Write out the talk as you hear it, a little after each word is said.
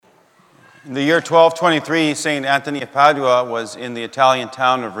In the year 1223, St. Anthony of Padua was in the Italian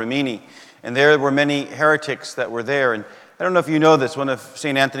town of Rimini, and there were many heretics that were there. And I don't know if you know this, one of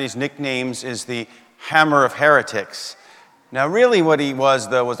St. Anthony's nicknames is the Hammer of Heretics. Now, really what he was,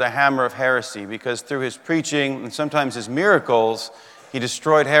 though, was a hammer of heresy, because through his preaching and sometimes his miracles, he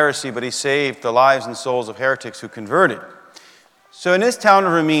destroyed heresy, but he saved the lives and souls of heretics who converted. So in this town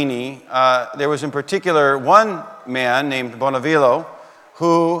of Rimini, there was in particular one man named Bonavillo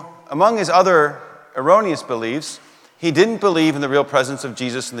who, among his other erroneous beliefs, he didn't believe in the real presence of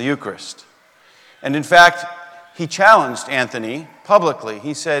Jesus in the Eucharist. And in fact, he challenged Anthony publicly.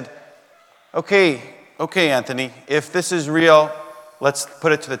 He said, Okay, Anthony, if this is real, let's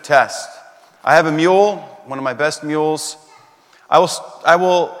put it to the test. I have a mule, one of my best mules. I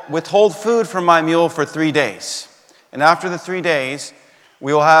will withhold food from my mule for 3 days. And after the 3 days,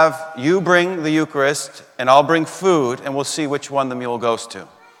 we will have you bring the Eucharist, and I'll bring food, and we'll see which one the mule goes to.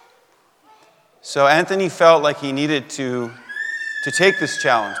 So Anthony felt like he needed to take this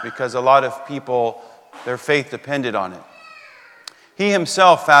challenge because a lot of people, their faith depended on it. He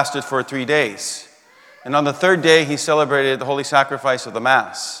himself fasted for 3 days. And on the third day, he celebrated the holy sacrifice of the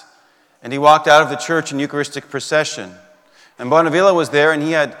Mass. And he walked out of the church in Eucharistic procession. And Bonavillo was there, and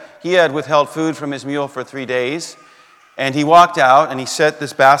he had withheld food from his mule for 3 days. And he walked out, and he set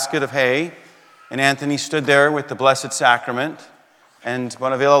this basket of hay. And Anthony stood there with the Blessed Sacrament. And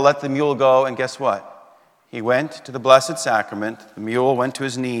Bonavillo let the mule go, and guess what? He went to the Blessed Sacrament. The mule went to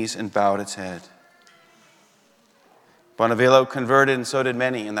his knees and bowed its head. Bonavillo converted, and so did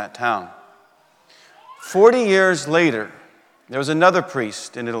many in that town. 40 years later, there was another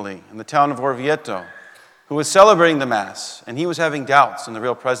priest in Italy, in the town of Orvieto, who was celebrating the Mass, and he was having doubts in the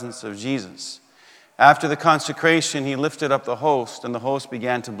real presence of Jesus. After the consecration, he lifted up the host, and the host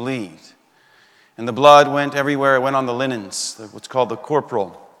began to bleed. And the blood went everywhere. It went on the linens, what's called the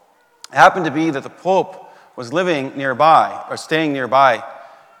corporal. It happened to be that the Pope was living nearby, or staying nearby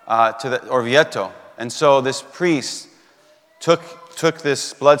to the Orvieto. And so this priest took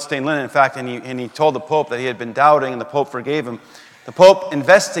this blood-stained linen, in fact, and he told the Pope that he had been doubting, and the Pope forgave him. The Pope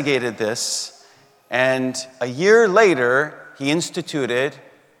investigated this, and a year later, he instituted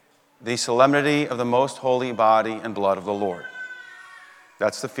the solemnity of the most holy body and blood of the Lord.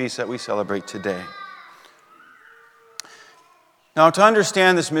 That's the feast that we celebrate today. Now, to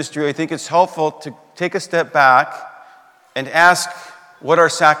understand this mystery, I think it's helpful to take a step back and ask what are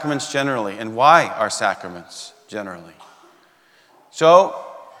sacraments generally, and why are sacraments generally? So,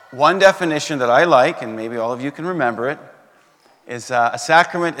 one definition that I like, and maybe all of you can remember it, is a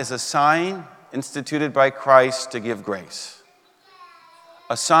sacrament is a sign instituted by Christ to give grace.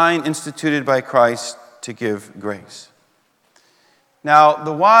 A sign instituted by Christ to give grace. Now,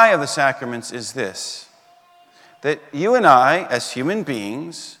 the why of the sacraments is this, that you and I, as human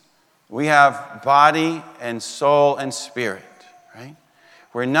beings, we have body and soul and spirit, right?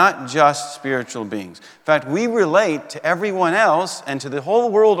 We're not just spiritual beings. In fact, we relate to everyone else and to the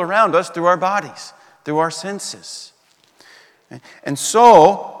whole world around us through our bodies, through our senses. And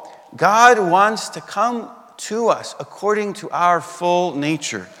so, God wants to come to us according to our full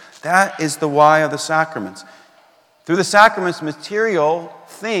nature. That is the why of the sacraments. Through the sacraments, material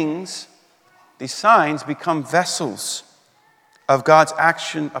things, these signs, become vessels of God's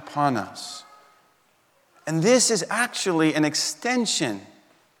action upon us. And this is actually an extension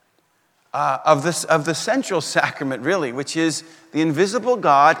of the central sacrament, really, which is the invisible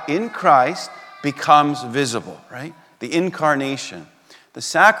God in Christ becomes visible, right? The incarnation. The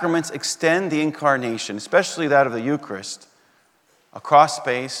sacraments extend the incarnation, especially that of the Eucharist, across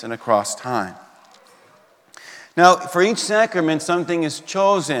space and across time. Now, for each sacrament, something is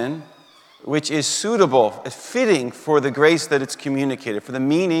chosen which is suitable, fitting for the grace that it's communicated, for the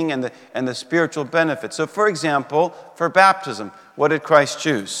meaning and the spiritual benefit. So, for example, for baptism, what did Christ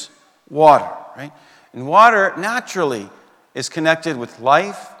choose? Water, right? And water naturally is connected with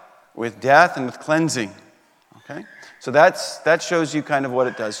life, with death, and with cleansing. Okay? So that shows you kind of what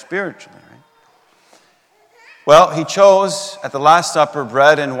it does spiritually, right? Well, he chose at the Last Supper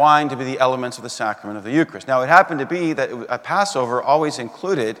bread and wine to be the elements of the sacrament of the Eucharist. Now, it happened to be that a Passover always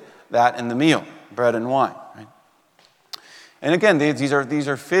included that in the meal, bread and wine, right? And again, these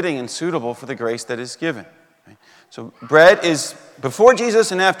are fitting and suitable for the grace that is given. Right? So bread is, before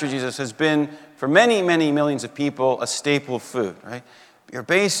Jesus and after Jesus, has been, for many, many millions of people, a staple food, right? Your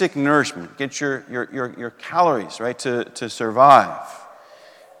basic nourishment, get your calories, right, to survive.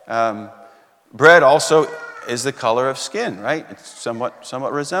 Bread also is the color of skin, right? It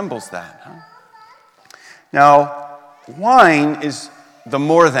somewhat resembles that. Huh? Now, wine is the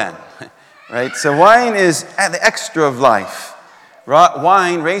more than, right? So wine is the extra of life.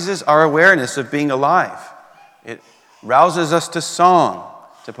 Wine raises our awareness of being alive. It rouses us to song,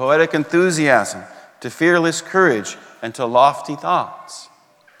 to poetic enthusiasm, to fearless courage, and to lofty thoughts.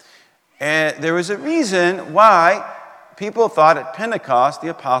 And there was a reason why people thought at Pentecost the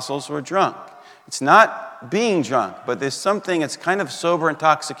apostles were drunk. It's not being drunk, but there's something, it's kind of sober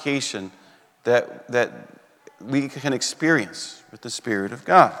intoxication that we can experience with the Spirit of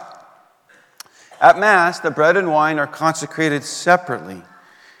God. At Mass, the bread and wine are consecrated separately.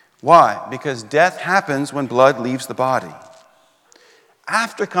 Why? Because death happens when blood leaves the body.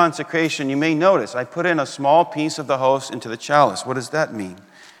 After consecration, you may notice I put in a small piece of the host into the chalice. What does that mean?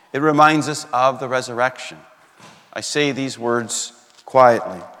 It reminds us of the resurrection. I say these words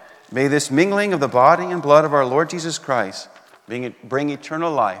quietly. May this mingling of the body and blood of our Lord Jesus Christ bring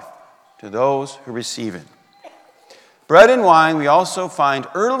eternal life to those who receive it. Bread and wine we also find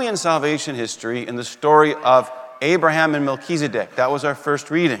early in salvation history in the story of Abraham and Melchizedek. That was our first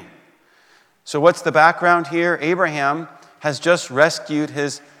reading. So what's the background here? Abraham has just rescued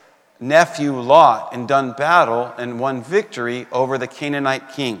his nephew Lot and done battle and won victory over the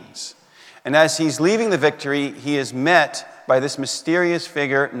Canaanite kings. And as he's leaving the victory, he is met by this mysterious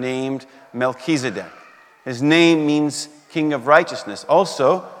figure named Melchizedek. His name means king of righteousness.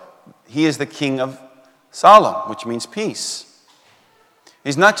 Also, he is the king of Salem, which means peace.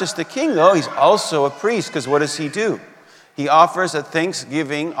 He's not just a king, though. He's also a priest, because what does he do? He offers a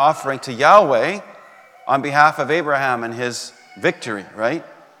thanksgiving offering to Yahweh on behalf of Abraham and his victory, right?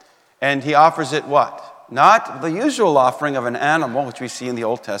 And he offers it what? Not the usual offering of an animal, which we see in the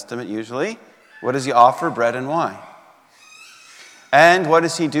Old Testament usually. What does he offer? Bread and wine. And what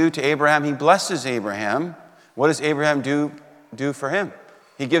does he do to Abraham? He blesses Abraham. What does Abraham do for him?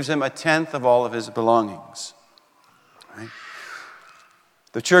 He gives him 1/10 of all of his belongings. Right?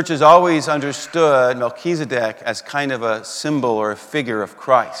 The church has always understood Melchizedek as kind of a symbol or a figure of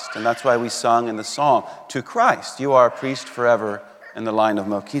Christ. And that's why we sung in the psalm, to Christ, you are a priest forever in the line of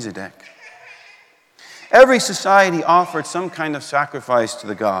Melchizedek. Every society offered some kind of sacrifice to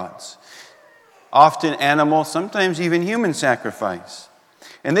the gods. Often animal, sometimes even human sacrifice.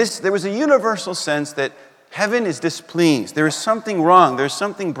 And there was a universal sense that heaven is displeased. There is something wrong. There's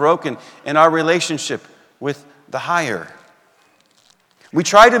something broken in our relationship with the higher. We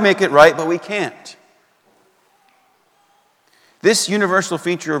try to make it right, but we can't. This universal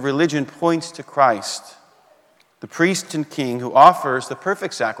feature of religion points to Christ, the priest and king who offers the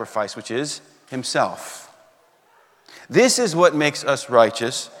perfect sacrifice, which is himself. This is what makes us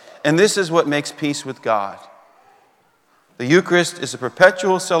righteous, and this is what makes peace with God. The Eucharist is a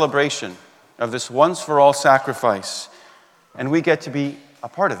perpetual celebration of this once-for-all sacrifice, and we get to be a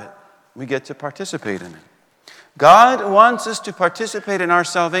part of it. We get to participate in it. God wants us to participate in our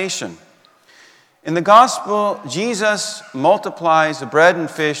salvation. In the gospel, Jesus multiplies the bread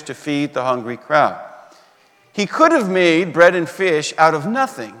and fish to feed the hungry crowd. He could have made bread and fish out of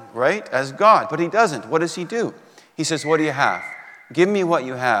nothing, right, as God, but he doesn't. What does he do? He says, what do you have? Give me what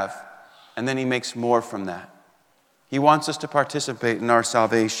you have, and then he makes more from that. He wants us to participate in our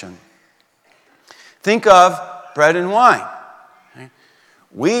salvation. Think of bread and wine.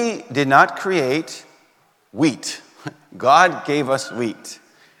 We did not create wheat. God gave us wheat.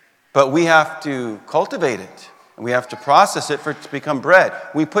 But we have to cultivate it. And we have to process it for it to become bread.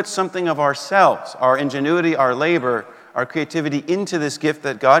 We put something of ourselves, our ingenuity, our labor, our creativity into this gift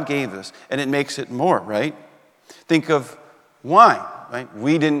that God gave us. And it makes it more, right? Think of wine, right?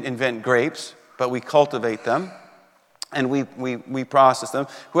 We didn't invent grapes, but we cultivate them. And we process them.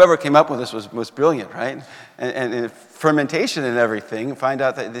 Whoever came up with this was brilliant, right? And fermentation and everything. Find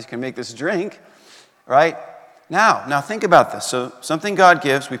out that they can make this drink. Right? Now think about this. So something God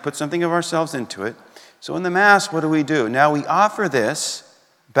gives, we put something of ourselves into it. So in the Mass, what do? Now we offer this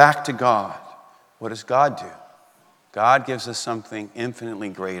back to God. What does God do? God gives us something infinitely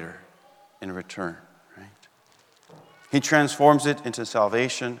greater in return. Right? He transforms it into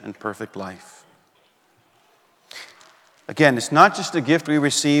salvation and perfect life. Again, it's not just a gift we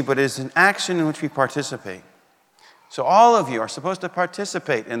receive, but it is an action in which we participate. So all of you are supposed to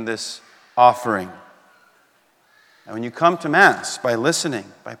participate in this offering. And when you come to Mass, by listening,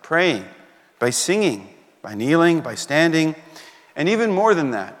 by praying, by singing, by kneeling, by standing, and even more than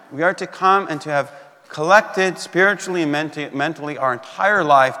that, we are to come and to have collected spiritually and mentally our entire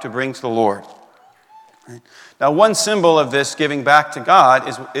life to bring to the Lord. Right? Now, one symbol of this giving back to God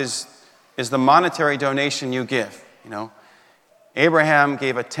is the monetary donation you give. You know, Abraham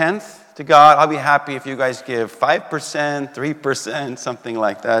gave 1/10 to God. I'll be happy if you guys give 5%, 3%, something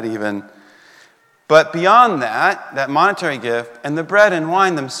like that even. But beyond that monetary gift and the bread and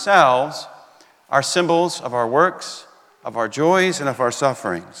wine themselves are symbols of our works, of our joys and of our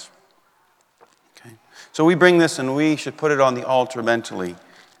sufferings. Okay? So we bring this and we should put it on the altar mentally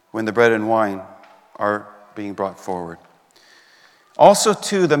when the bread and wine are being brought forward. Also,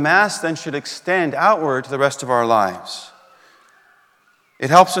 too, the Mass then should extend outward to the rest of our lives. It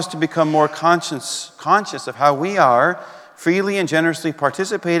helps us to become more conscious of how we are freely and generously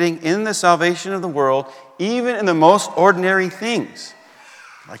participating in the salvation of the world, even in the most ordinary things,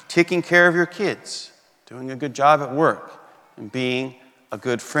 like taking care of your kids, doing a good job at work, and being a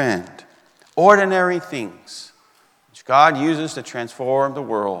good friend. Ordinary things which God uses to transform the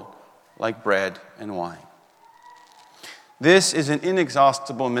world, like bread and wine. This is an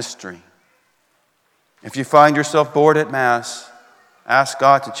inexhaustible mystery. If you find yourself bored at Mass, ask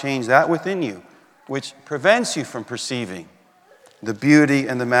God to change that within you, which prevents you from perceiving the beauty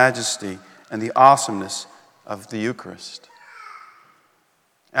and the majesty and the awesomeness of the Eucharist.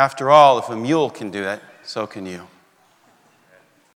 After all, if a mule can do it, so can you.